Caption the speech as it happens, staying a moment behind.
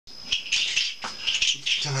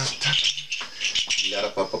Oh,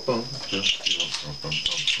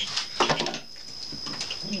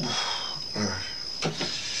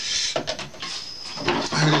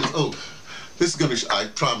 this is gonna be. I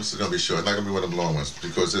promise it's gonna be short. It's not gonna be one of the long ones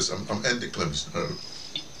because this. I'm ending. Let me.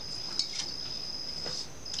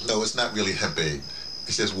 No, it's not really hemp aid.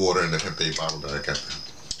 It's just water in the hemp aid bottle that I got.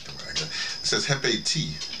 It says hemp aid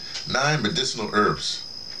tea, 9 medicinal herbs,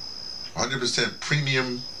 100%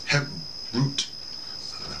 premium hemp root.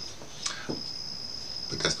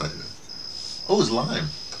 But that's not it. Oh, it's lime.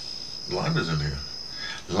 Lime is in here.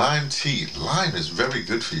 Lime tea. Lime is very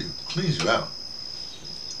good for you. Cleans you out.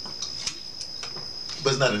 But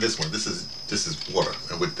it's not in this one. This is water,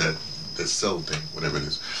 and with that cell thing, whatever it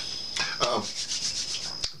is.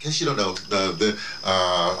 In case you don't know,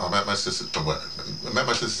 I'm at my sister's. I'm at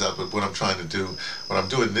my sister's house. But what I'm trying to do, when I'm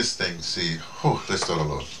doing this thing, see. Oh, let's start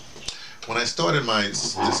all over. When I started a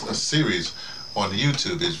series on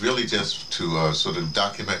YouTube, it's really just to sort of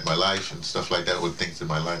document my life and stuff like that, with things in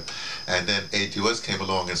my life. And then ADOS came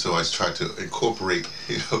along, and so I tried to incorporate,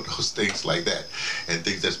 those things like that, and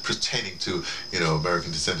things that's pertaining to,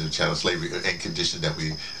 American Descendant of Slavery and condition that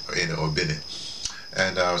we are in or been in.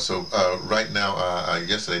 And so right now,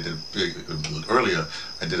 yesterday earlier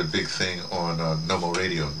I did a big thing on No More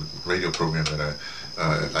Radio program that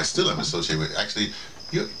I still am associated with. Actually,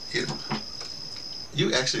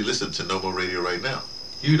 you actually listen to No More Radio right now.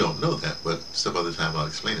 You don't know that, but some other time I'll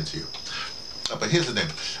explain it to you. But here's the thing.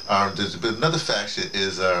 There's another faction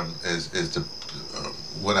is the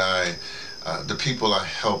the people I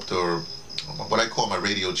helped, or what I call my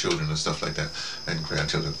radio children and stuff like that, and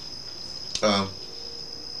grandchildren.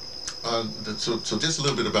 So just a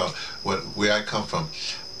little bit about where I come from.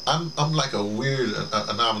 I'm like a weird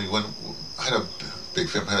anomaly. When I had a big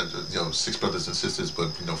family, I had 6 brothers and sisters,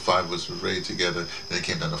 but 5 of us were raised together. Then it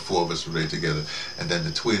came down to 4 of us were raised together, and then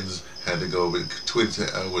the twins had to go. Twins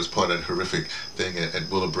was part of that horrific thing at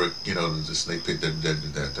Willowbrook. The snake pit that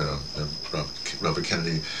Robert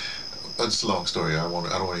Kennedy. It's a long story. I don't want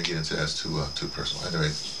to get into that. It's too personal.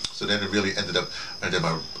 Anyway, so then it really ended up, and then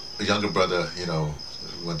my younger brother,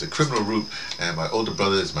 went the criminal route, and my older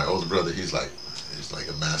brother is my older brother. He's like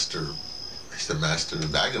a master. He's a master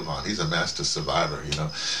vagabond. He's a master survivor,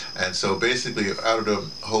 And so basically, out of the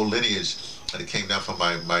whole lineage, and it came down from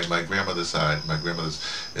my grandmother's side. My grandmother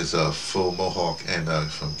is a full Mohawk and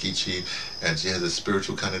from Geechee, and she has a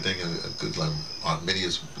spiritual kind of thing. Like Aunt Minnie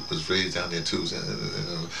was raised down there too,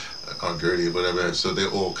 Aunt Gertie or whatever. So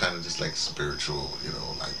they're all kind of just like spiritual,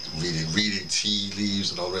 like reading tea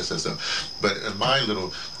leaves and all the rest of that stuff. But in my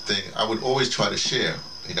little thing, I would always try to share.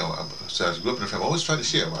 So I grew up in a family. I always tried to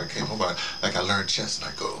share. When I came home, I learned chess, and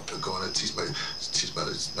I go and teach my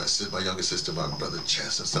younger sister, my brother,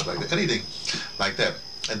 chess and stuff like that. Anything like that.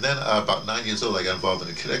 And then about 9 years old, I got involved in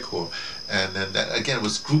the Cadet Corps, and then that again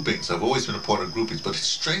was groupings. I've always been a part of groupings. But the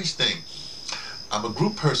strange thing, I'm a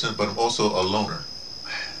group person, but I'm also a loner.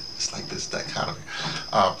 It's like this dichotomy.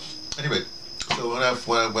 Anyway. So when I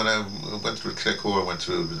went through the Cadet Corps, I went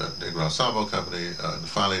through the Negro Ensemble Company, and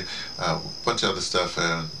finally a bunch of other stuff,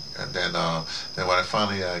 and then when I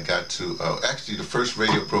finally got to actually the first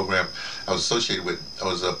radio program I was associated with, I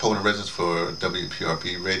was a poet in residence for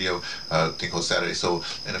WPRB radio, thing called Saturday. So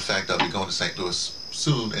in fact, I'll be going to St. Louis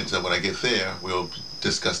soon, and so when I get there, we'll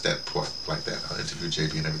discuss that part like that. I'll interview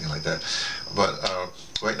JB and everything like that. But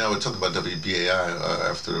right now we're talking about WBAI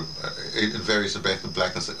after in various back in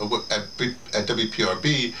blackness. At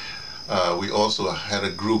WPRB, we also had a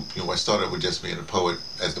group. I started with just me and the poet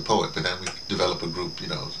as the poet, but then we developed a group,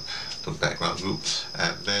 the background group,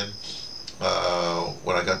 and then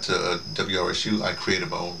when I got to WRSU, I created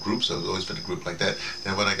my own group, so it's always been a group like that.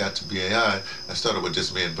 Then when I got to BAI, I started with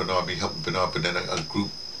just me and Bernard, me helping Bernard, but then a group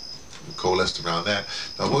coalesced around that.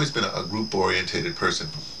 I've always been a group-orientated person.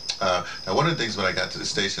 Now, one of the things when I got to the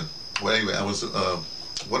station, well, anyway, I was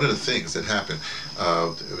one of the things that happened.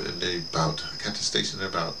 I got to the station in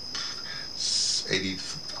about 80.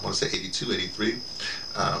 I want to say 82, 83.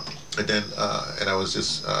 And then, and I was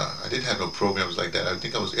just, I didn't have no programs like that. I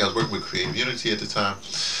think I was working with Creative Unity at the time,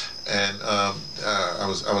 and I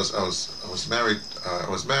was married.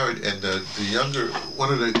 And the younger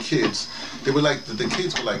one of the kids, they were like the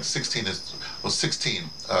kids were like 16 or 16.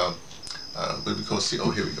 But because see,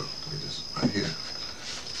 oh, here we go. Let me just right here.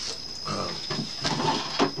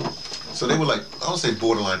 So they were like, I don't say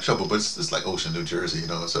borderline trouble, but it's like Ocean, New Jersey,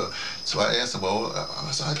 So I asked them, well,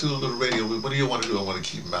 I do a little radio. What do you want to do? I want to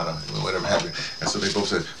keep them out of whatever happened. And so they both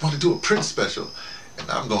said, I want to do a Prince special. And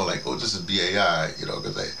I'm going like, oh, this is BAI,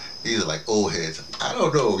 because these are like old heads. I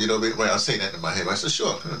don't know, when I was saying that in my head, I said,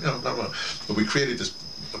 sure, not wrong. But we created this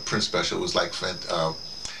Prince special. It was like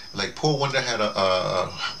Like Paul Wonder had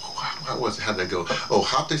how was it? How did that go? Oh,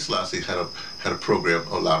 Hopte Selassie had a program,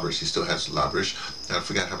 or Labrish. He still has Labrish. I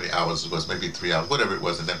forgot how many hours it was, maybe 3 hours, whatever it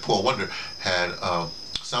was. And then Paul Wonder had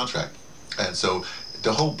soundtrack, and so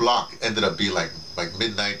the whole block ended up being like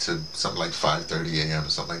midnight to something like 5:30 a.m. or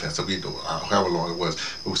something like that. So we, however long it was,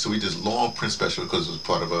 so we did long print special because it was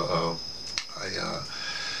part of a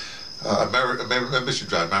membership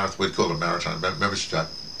drive, marathon. We call it a marathon membership drive.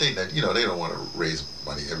 They don't want to raise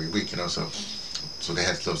money every week, so they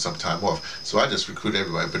had to have some time off. So I just recruited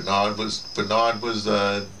everybody. Bernard was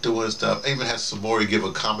doing stuff. I even had Samori give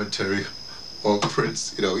a commentary on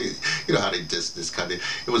Prince. You know how they did this kind of.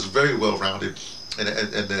 It was very well rounded, and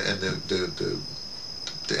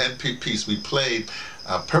the end piece we played.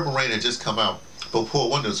 Purple Rain had just come out, but Paul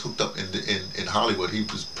Wonder was hooked up in Hollywood. He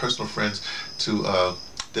was personal friends to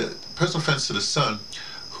the son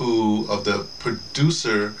of the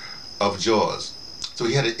producer of Jaws. So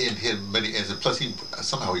he had it in him many ends, and plus he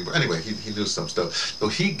knew some stuff. So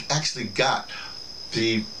he actually got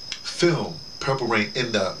the film Purple Rain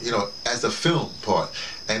in the as a film part,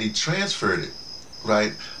 and he transferred it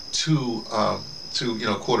right to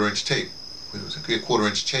 1/4-inch tape. It was a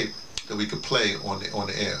 1/4-inch tape that we could play on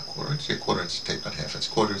the air. 1/4-inch tape, not half-inch,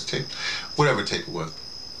 1/4-inch tape, whatever tape it was.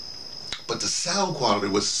 But the sound quality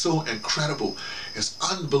was so incredible. It's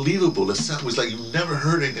unbelievable. The sound was like you've never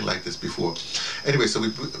heard anything like this before. Anyway, so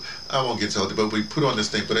I won't get to it, but we put on this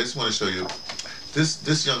thing. But I just want to show you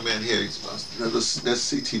this young man here. That's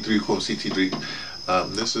CT3, called CT3.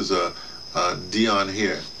 This is Dion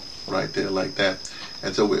here, right there, like that.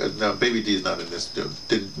 And so now Baby D is not in this.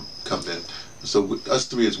 Didn't come in. So us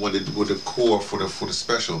three is one with the core for the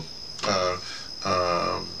special.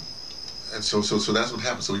 And so that's what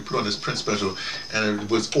happened. So we put on this print special, and it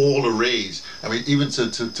was all a rage. I mean, even to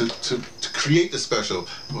create the special,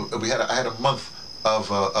 I had a month of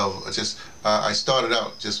just. I started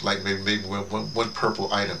out just like maybe one purple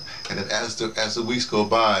item, and then as the weeks go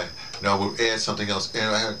by, we'll add something else.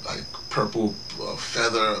 And I had like purple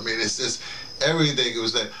feather. I mean, it's just everything. It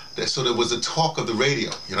was that. So there was a talk of the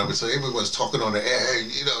radio. So everyone was talking on the air. Hey,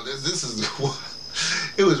 this is.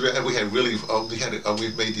 It was, and we had really, we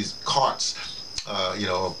made these carts,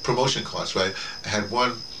 promotion carts, right? I had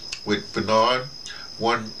one with Bernard,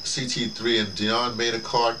 one CT3 and Dion made a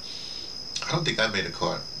cart. I don't think I made a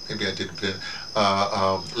cart. Maybe I didn't.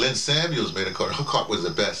 Lynn Samuels made a cart. Her cart was the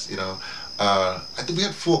best, I think we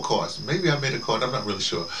had 4 carts. Maybe I made a cart. I'm not really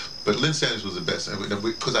sure. But Lynn Samuels was the best,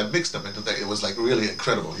 because I mixed them, and it was like really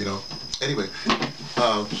incredible, Anyway,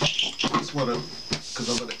 I just want to, because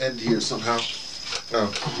I'm going to end here somehow.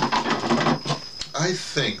 I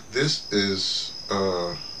think this is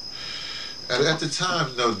at the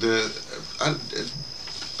time.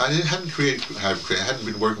 I hadn't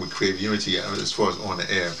been working with Creative Unity as far as on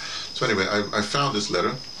the air. So anyway, I found this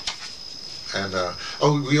letter, and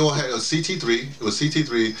we all had a CT3. It was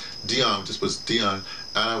CT3. Dion just was Dion,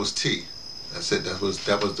 and I was T. That's it. That was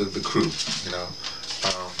the crew.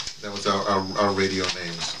 That was our radio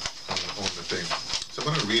names on the thing. So I'm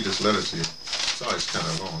going to read this letter to you. Sorry, it's kind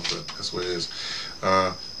of long, but that's what it is.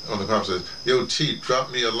 On the top says, "Yo, T, drop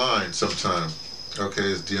me a line sometime." Okay,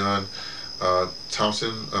 it's Dion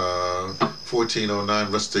Thompson,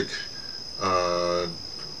 1409 Rustic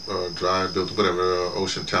Drive, built whatever,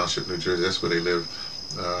 Ocean Township, New Jersey. That's where they live.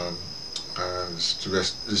 This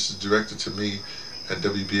is directed to me at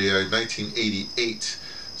WBAI 1988.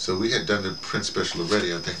 So we had done the print special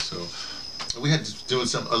already, I think. So we had doing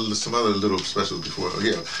some other little specials before.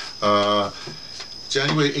 Yeah.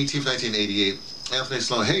 January 18th, 1988. Anthony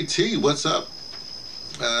Sloan. Hey T, what's up?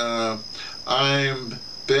 I'm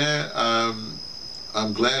bad.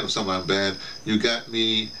 I'm glad, or something. I'm bad. You got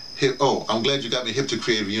me hip. Oh, I'm glad you got me hip to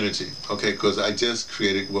Creative Unity. Okay, because I just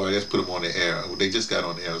created. Well, I just put them on the air. They just got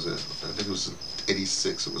on the air. I think it was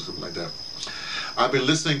 86 or something like that. I've been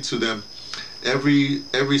listening to them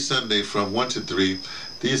every Sunday from 1 to 3.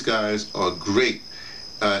 These guys are great,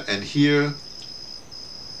 and hear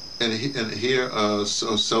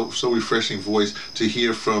so refreshing voice to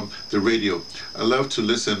hear from the radio. I love to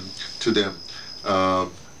listen to them.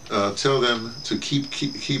 Tell them to keep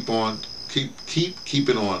it on.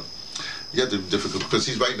 You got the difficult, because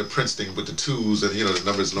he's writing the Prince thing with the twos and the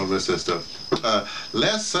numbers and all the rest of that stuff.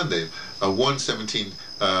 Last Sunday,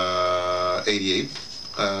 1/17/88,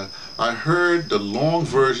 I heard the long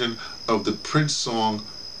version of the Prince song.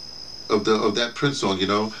 Of that Prince song,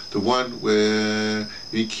 the one where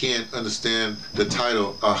you can't understand the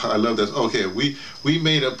title. I love that. Okay, we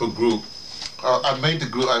made up a group. I made the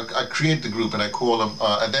group. I created the group, and I call them.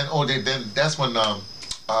 And then that's when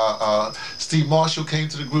Steve Marshall came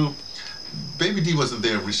to the group. Baby D wasn't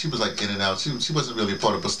there. She was like in and out. She wasn't really a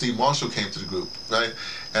part of it. But Steve Marshall came to the group, right?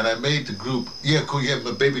 And I made the group. Yeah, cool. Yeah,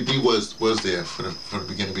 but Baby D was there from the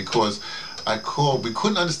beginning because I called. We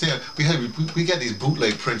couldn't understand. We got these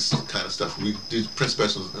bootleg Prince kind of stuff. We did Prince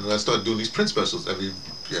specials, and I started doing these Prince specials every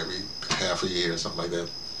half a year or something like that.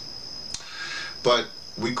 But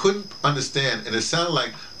we couldn't understand, and it sounded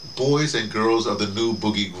like Boys and Girls of the New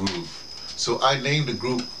Boogie Groove. So I named the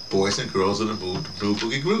group Boys and Girls of the New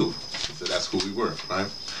Boogie Groove. So that's who we were, right?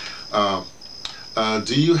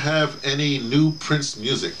 Do you have any new Prince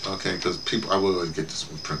music? Okay, because I will always get this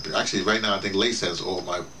from Prince. Actually, right now I think Lace has all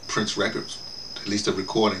my Prince records, at least the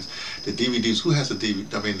recordings, the DVDs. Who has the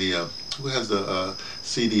DVD? I mean who has the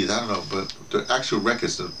CDs? I don't know, but the actual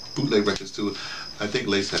records, the bootleg records too. I think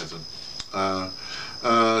Lace has them.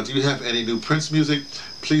 Do you have any new Prince music?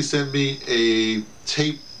 Please send me a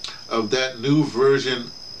tape of that new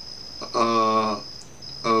version of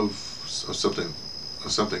something.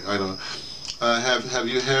 I don't know. Have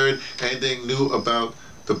you heard anything new about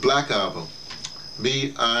the Black Album?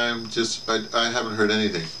 Me, I haven't heard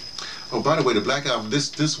anything. Oh, by the way, the Black Album,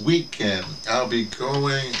 this weekend, I'll be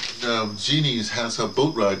going, Jeannie has her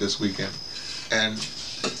boat ride this weekend. And,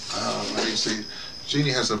 let me see,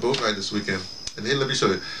 Jeannie has her boat ride this weekend. And here, let me show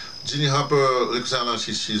you. Jeannie Harper, Liquid Sound Lounge,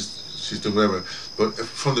 she's doing whatever. But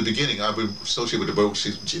from the beginning, I've been associated with the boat.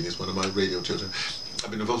 Jeannie is one of my radio children. I've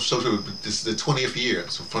been associated with this is the 20th year.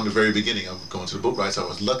 So from the very beginning, I'm going to the boat ride. So I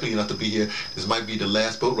was lucky enough to be here. This might be the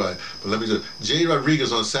last boat ride. But let me just, Jay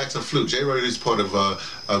Rodriguez on sax and flute. Jay Rodriguez is part of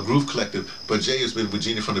Groove Collective, but Jay has been with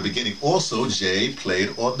Jeannie from the beginning. Also, Jay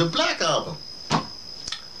played on the Black Album.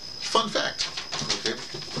 Fun fact. Okay.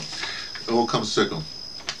 It all comes circle.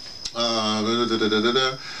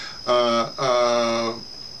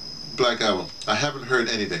 Black Album. I haven't heard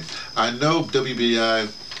anything. I know WBI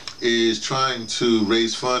is trying to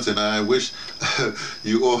raise funds, and I wish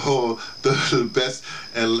you all the best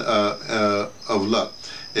and of luck.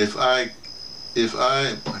 If I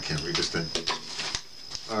can't read this thing.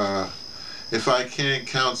 If I can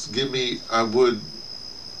count, give me. I would.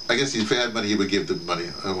 I guess if he had money, he would give the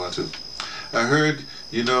money. I want to. I heard.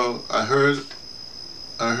 You know. I heard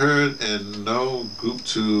and know group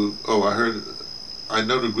to. Oh, I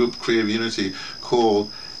know the group Creative Unity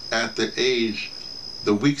called At the Age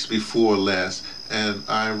the weeks before last, and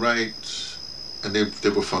I write, and they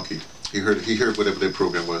were funky. He heard whatever their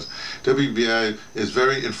program was. WBI is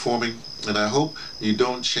very informing, and I hope you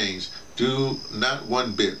don't change. Do not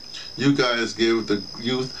one bit. You guys give the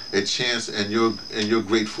youth a chance, and you're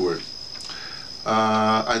great for it.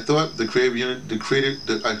 I thought the Creative Unit,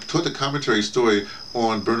 I thought the commentary story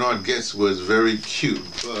on Bernard Getz was very cute,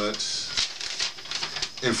 but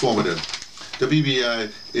informative.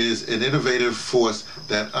 WBI is an innovative force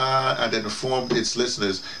that informed its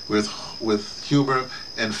listeners with humor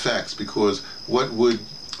and facts, because what would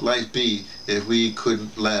life be if we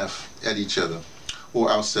couldn't laugh at each other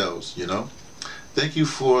or ourselves, you know? Thank you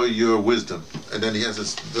for your wisdom. And then he has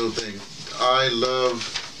this little thing. I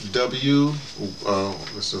love W,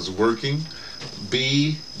 this is working,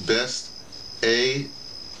 B, best, A,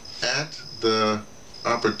 at the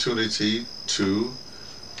opportunity to,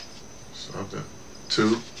 something,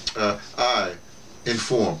 to, I,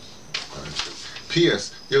 inform.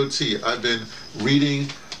 P.S. Yo T, I've been reading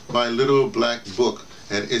my little black book,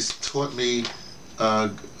 and it's taught me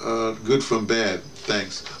good from bad.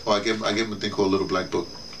 Thanks. Oh, I give him a thing called Little Black Book.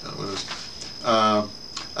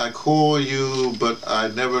 I call you, but I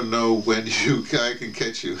never know when I can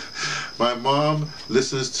catch you. My mom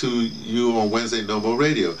listens to you on Wednesday No More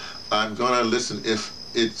Radio. I'm gonna listen if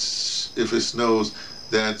it snows.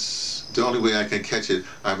 That's the only way I can catch it.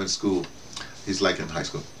 I'm in school. He's like in high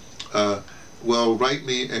school. Well, write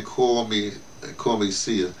me and call me.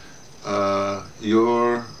 See ya.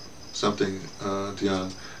 You're something,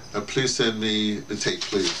 Dion. Please send me the tape,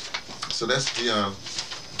 please. So that's Dion.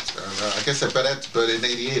 I guess but in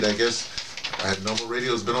 '88, I guess I had No More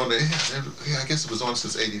Radio's been on there. Yeah, I guess it was on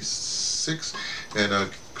since '86,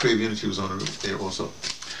 and Creative Unity was on there also.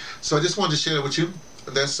 So I just wanted to share that with you.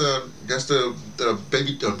 That's the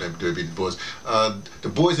baby boys, the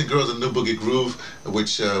Boys and Girls of the New Boogie Groove,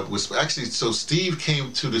 which was actually, so Steve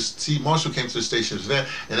Marshall came to the station for that,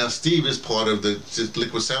 and now Steve is part of the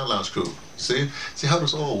Liquid Sound Lounge crew. See how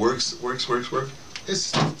this all works.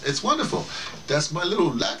 It's wonderful. That's my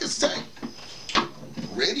little legacy,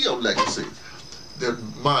 radio legacy.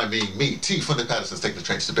 Me, T from the Pattersons, taking the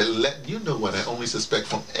trains to bed, letting you know what I only suspect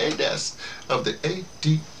from ADOS of the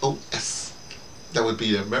ADOS. That would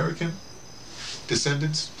be American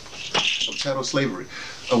Descendants of chattel slavery,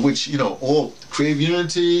 of which, you know, all Crave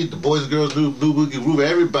Unity, the Boys and Girls Blue Boogie Groove,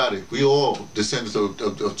 everybody, we all descendants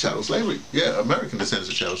of chattel slavery. Yeah, American descendants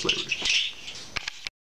of chattel slavery.